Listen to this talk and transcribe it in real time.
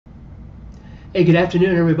Hey, good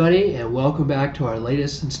afternoon, everybody, and welcome back to our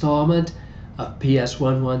latest installment of PS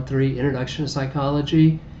 113 Introduction to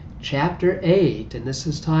Psychology, Chapter 8, and this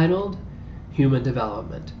is titled Human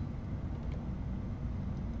Development.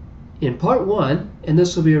 In Part 1, and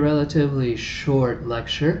this will be a relatively short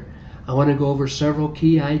lecture, I want to go over several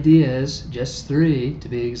key ideas, just 3 to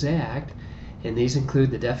be exact, and these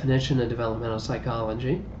include the definition of developmental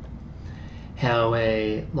psychology, how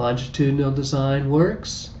a longitudinal design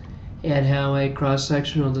works, and how a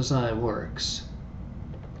cross-sectional design works.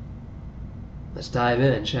 Let's dive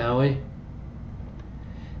in, shall we?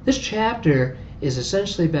 This chapter is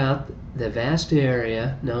essentially about the vast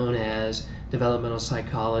area known as developmental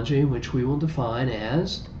psychology, which we will define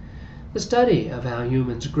as the study of how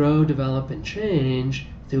humans grow, develop, and change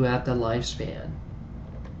throughout the lifespan.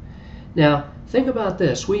 Now, think about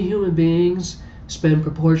this. We human beings spend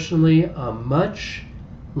proportionally a much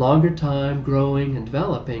longer time growing and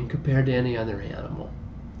developing compared to any other animal.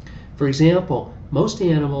 For example, most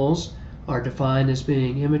animals are defined as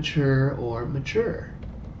being immature or mature.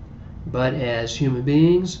 But as human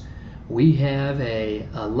beings, we have a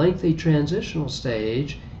lengthy transitional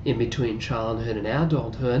stage in between childhood and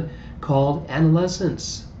adulthood called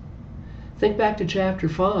adolescence. Think back to Chapter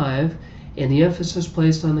 5 and the emphasis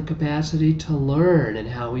placed on the capacity to learn and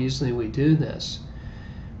how easily we do this.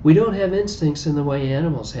 We don't have instincts in the way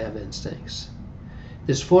animals have instincts.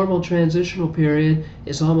 This formal transitional period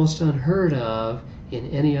is almost unheard of in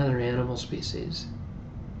any other animal species.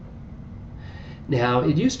 Now,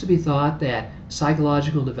 it used to be thought that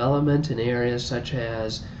psychological development in areas such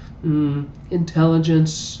as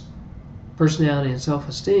intelligence, personality, and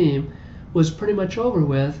self-esteem was pretty much over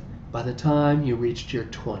with by the time you reached your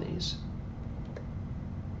 20s.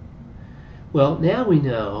 Well, now we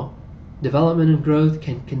know development and growth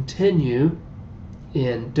can continue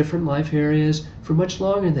in different life areas for much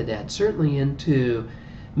longer than that, certainly into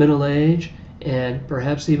middle age and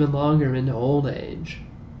perhaps even longer into old age.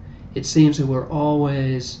 It seems that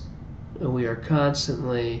we are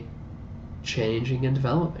constantly changing and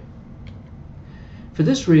developing. For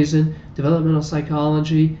this reason, developmental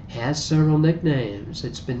psychology has several nicknames.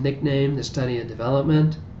 It's been nicknamed the study of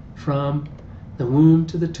development from the womb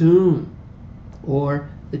to the tomb, or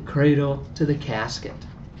the cradle to the casket.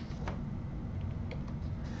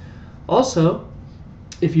 Also,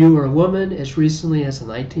 if you were a woman as recently as the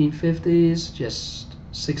 1950s, just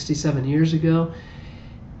 67 years ago,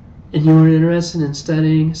 and you were interested in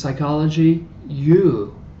studying psychology,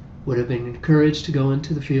 you would have been encouraged to go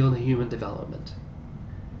into the field of human development.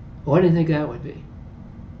 Why do you think that would be?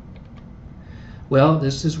 Well,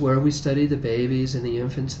 this is where we study the babies and the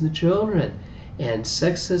infants and the children, and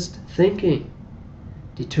sexist thinking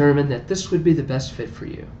determined that this would be the best fit for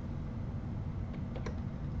you.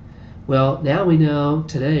 Well, now we know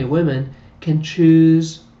today women can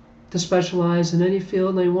choose to specialize in any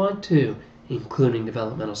field they want to, including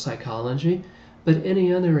developmental psychology, but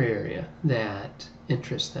any other area that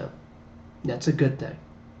interests them. That's a good thing.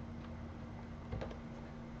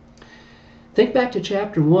 Think back to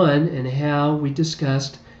Chapter 1 and how we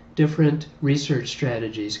discussed different research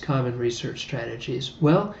strategies, common research strategies.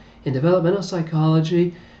 Well, in developmental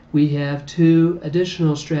psychology, we have 2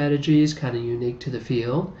 additional strategies kind of unique to the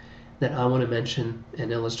field that I want to mention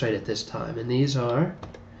and illustrate at this time. And these are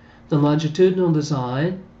the longitudinal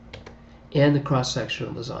design and the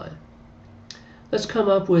cross-sectional design. Let's come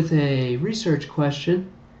up with a research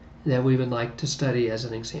question that we would like to study as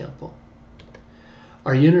an example.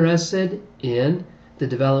 Are you interested in the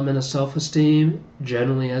development of self-esteem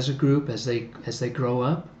generally as a group as they grow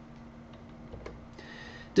up?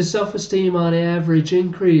 Does self-esteem on average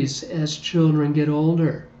increase as children get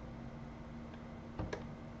older?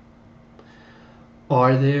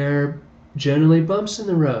 Are there generally bumps in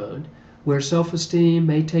the road where self-esteem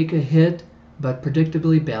may take a hit but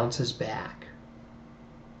predictably bounces back?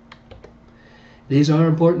 These are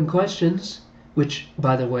important questions, which,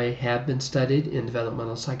 by the way, have been studied in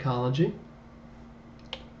developmental psychology.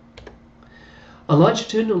 A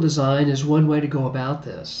longitudinal design is one way to go about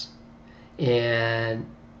this, and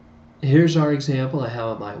here's our example of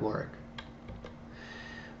how it might work.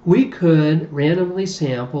 We could randomly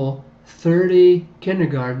sample 30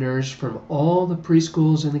 kindergartners from all the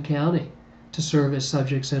preschools in the county to serve as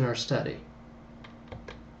subjects in our study.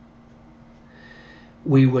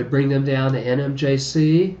 We would bring them down to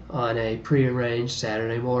NMJC on a prearranged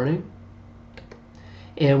Saturday morning,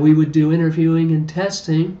 and we would do interviewing and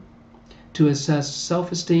testing to assess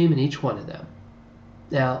self-esteem in each one of them.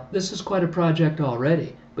 Now, this is quite a project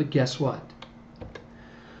already, but guess what?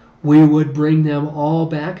 We would bring them all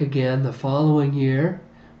back again the following year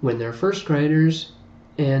when they're first graders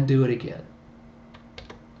and do it again.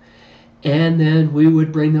 And then we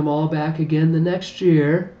would bring them all back again the next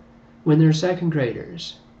year when they're second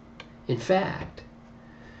graders. In fact,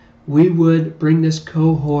 we would bring this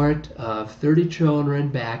cohort of 30 children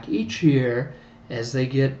back each year as they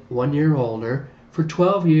get 1 year older for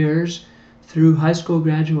 12 years through high school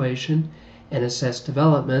graduation and assess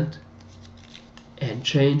development and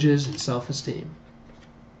changes in self-esteem.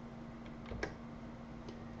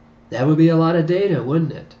 That would be a lot of data,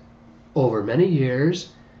 wouldn't it? Over many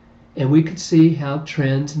years, and we could see how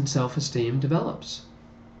trends in self-esteem develops.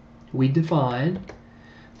 We define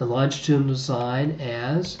the longitudinal design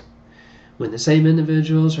as when the same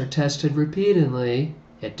individuals are tested repeatedly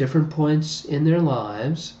at different points in their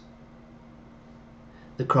lives.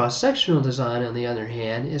 The cross-sectional design, on the other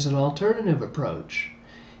hand, is an alternative approach,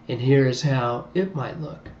 and here is how it might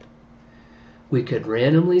look. We could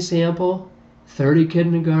randomly sample 30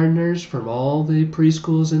 kindergartners from all the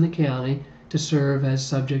preschools in the county to serve as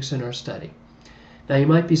subjects in our study. Now you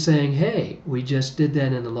might be saying, hey, we just did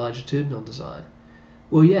that in the longitudinal design.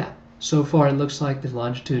 Well, yeah, so far it looks like the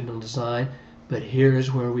longitudinal design, but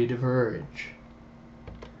here's where we diverge.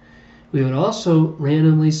 We would also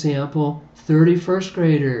randomly sample 30 first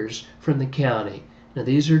graders from the county. Now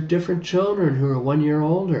these are different children who are 1 year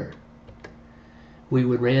older. We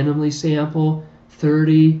would randomly sample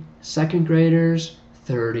 30 second graders,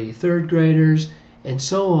 30 third graders, and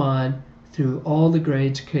so on through all the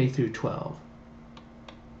grades K through 12.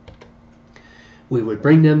 We would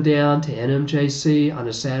bring them down to NMJC on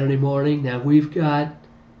a Saturday morning. Now we've got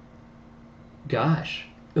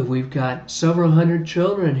several hundred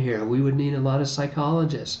children here. We would need a lot of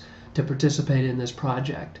psychologists to participate in this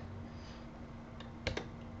project.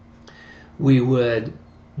 We would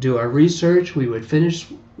do our research. We would finish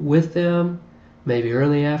with them, maybe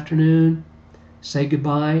early afternoon, say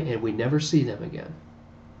goodbye, and we'd never see them again.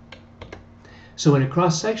 So in a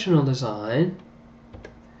cross-sectional design,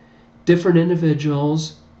 different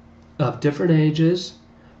individuals of different ages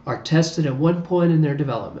are tested at one point in their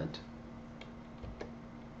development.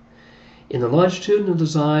 In the longitudinal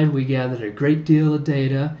design, we gathered a great deal of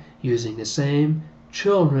data using the same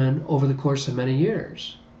children over the course of many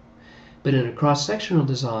years. But in a cross-sectional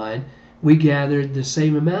design, we gathered the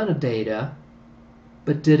same amount of data,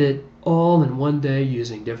 but did it all in one day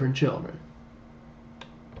using different children.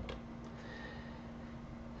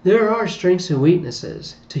 There are strengths and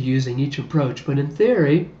weaknesses to using each approach, but in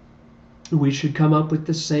theory, we should come up with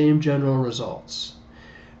the same general results.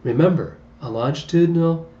 Remember, a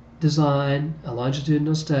longitudinal design, a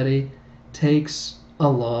longitudinal study takes a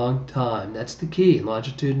long time. That's the key.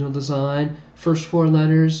 Longitudinal design, first four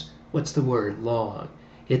letters, what's the word? Long.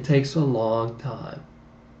 It takes a long time.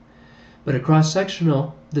 But a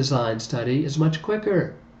cross-sectional design study is much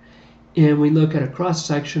quicker. And we look at a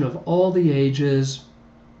cross-section of all the ages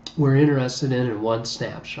we're interested in one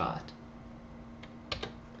snapshot.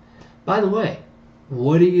 By the way,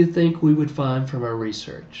 what do you think we would find from our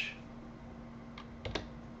research?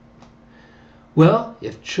 Well,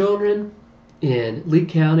 if children in Lee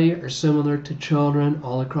County are similar to children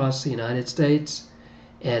all across the United States,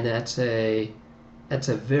 and that's a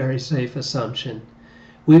very safe assumption,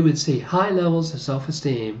 we would see high levels of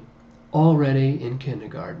self-esteem already in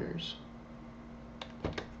kindergartners.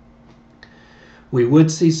 We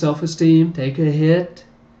would see self-esteem take a hit,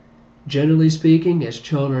 generally speaking, as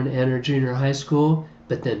children enter junior high school,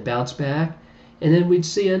 but then bounce back. And then we'd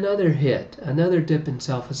see another hit, another dip in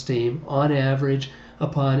self-esteem on average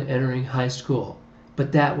upon entering high school.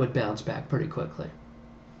 But that would bounce back pretty quickly.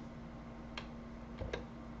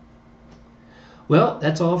 Well,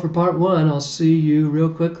 that's all for part one. I'll see you real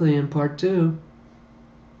quickly in part two.